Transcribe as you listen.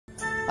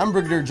I'm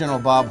Brigadier General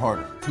Bob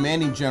Harger,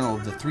 Commanding General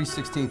of the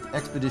 316th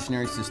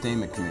Expeditionary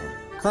Sustainment Command,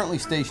 currently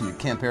stationed at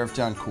Camp Arif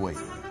John, Kuwait.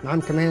 And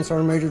I'm Command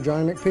Sergeant Major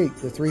Johnny McPeak,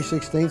 the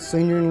 316th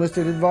Senior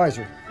Enlisted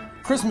Advisor.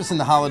 Christmas and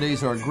the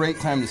holidays are a great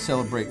time to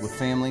celebrate with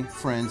family,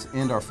 friends,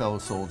 and our fellow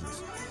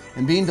soldiers.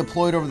 And being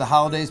deployed over the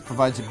holidays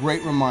provides a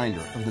great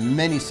reminder of the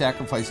many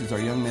sacrifices our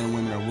young men and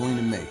women are willing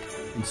to make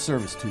in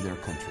service to their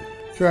country.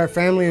 To our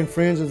family and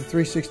friends of the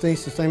 316th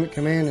Sustainment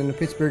Command in the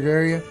Pittsburgh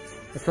area,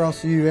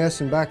 across the U.S.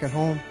 and back at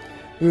home,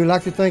 we would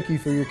like to thank you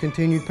for your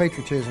continued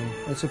patriotism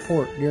and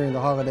support during the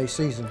holiday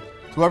season.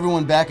 To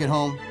everyone back at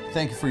home,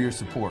 thank you for your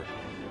support.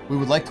 We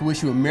would like to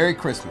wish you a Merry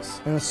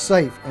Christmas and a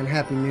safe and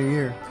happy New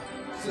Year.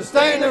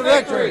 Sustain the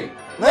victory!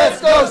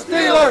 Let's go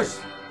Steelers!